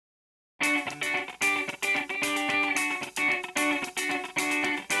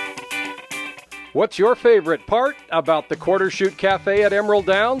What's your favorite part about the Quarter Chute Cafe at Emerald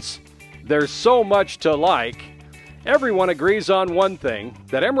Downs? There's so much to like. Everyone agrees on one thing,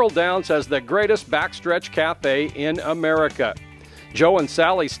 that Emerald Downs has the greatest backstretch cafe in America. Joe and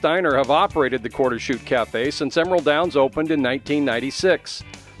Sally Steiner have operated the Quarter Chute Cafe since Emerald Downs opened in 1996.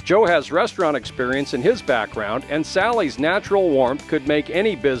 Joe has restaurant experience in his background, and Sally's natural warmth could make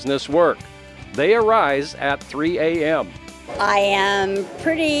any business work. They arise at 3 a.m. I am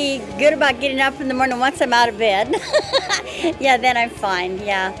pretty good about getting up in the morning once I'm out of bed. Yeah, then I'm fine,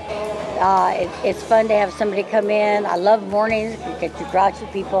 yeah. It's fun to have somebody come in. I love mornings because you draw to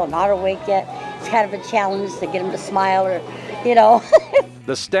people and not awake yet. It's kind of a challenge to get them to smile or, you know.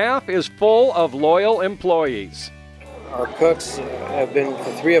 The staff is full of loyal employees. Our cooks have been,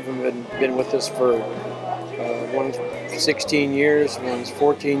 the three of them have been with us for one's 16 years, one's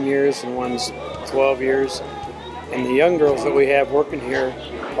 14 years, and one's 12 years. And the young girls that we have working here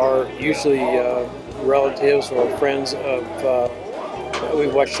are usually relatives or friends of, we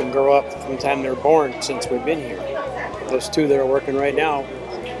watched them grow up from the time they were born since we've been here. Those two that are working right now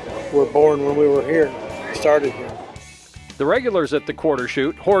were born when we were here, started here. The regulars at the Quarter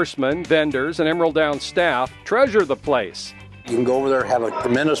Chute, horsemen, vendors, and Emerald Downs staff treasure the place. You can go over there, have a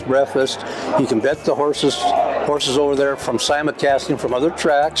tremendous breakfast. You can bet the horses over there from simulcasting from other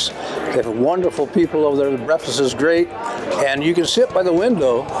tracks. They have wonderful people over there. The breakfast is great. And you can sit by the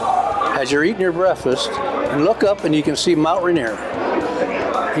window as you're eating your breakfast and look up and you can see Mount Rainier.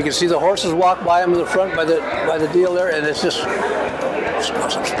 You can see the horses walk by them in the front by the deal there, and it's just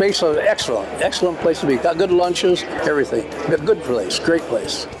space of excellent place to be. Got good lunches, everything. Good place, great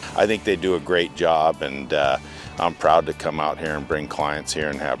place. I think they do a great job, and I'm proud to come out here and bring clients here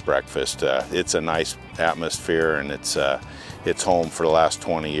and have breakfast. It's a nice atmosphere, and it's home for the last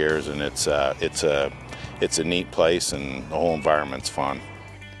 20 years, and it's a neat place, and the whole environment's fun.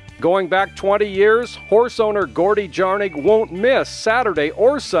 Going back 20 years, horse owner Gordy Jarnig won't miss Saturday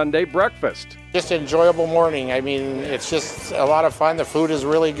or Sunday breakfast. Just an enjoyable morning. I mean, it's just a lot of fun. The food is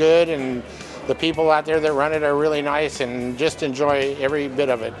really good, and the people out there that run it are really nice, and just enjoy every bit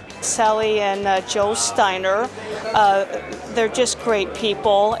of it. Sally and Joe Steiner, they're just great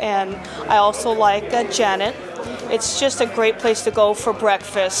people, and I also like Janet. It's just a great place to go for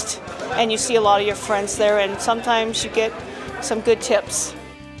breakfast, and you see a lot of your friends there, and sometimes you get some good tips.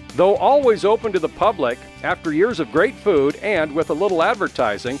 Though always open to the public, after years of great food and with a little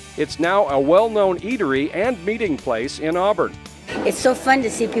advertising, it's now a well-known eatery and meeting place in Auburn. It's so fun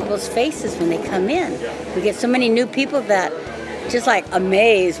to see people's faces when they come in. We get so many new people that just like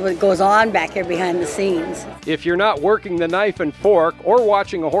amazed what goes on back here behind the scenes. If you're not working the knife and fork or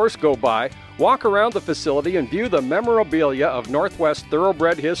watching a horse go by, walk around the facility and view the memorabilia of Northwest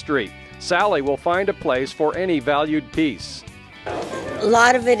thoroughbred history. Sally will find a place for any valued piece. A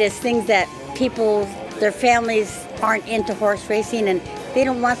lot of it is things that people, their families aren't into horse racing, and they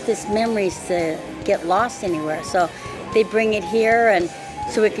don't want these memories to get lost anywhere. So they bring it here, and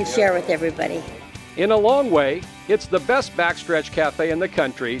so we can share with everybody. In a long way, it's the best backstretch cafe in the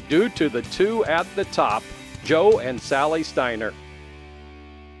country due to the two at the top, Joe and Sally Steiner.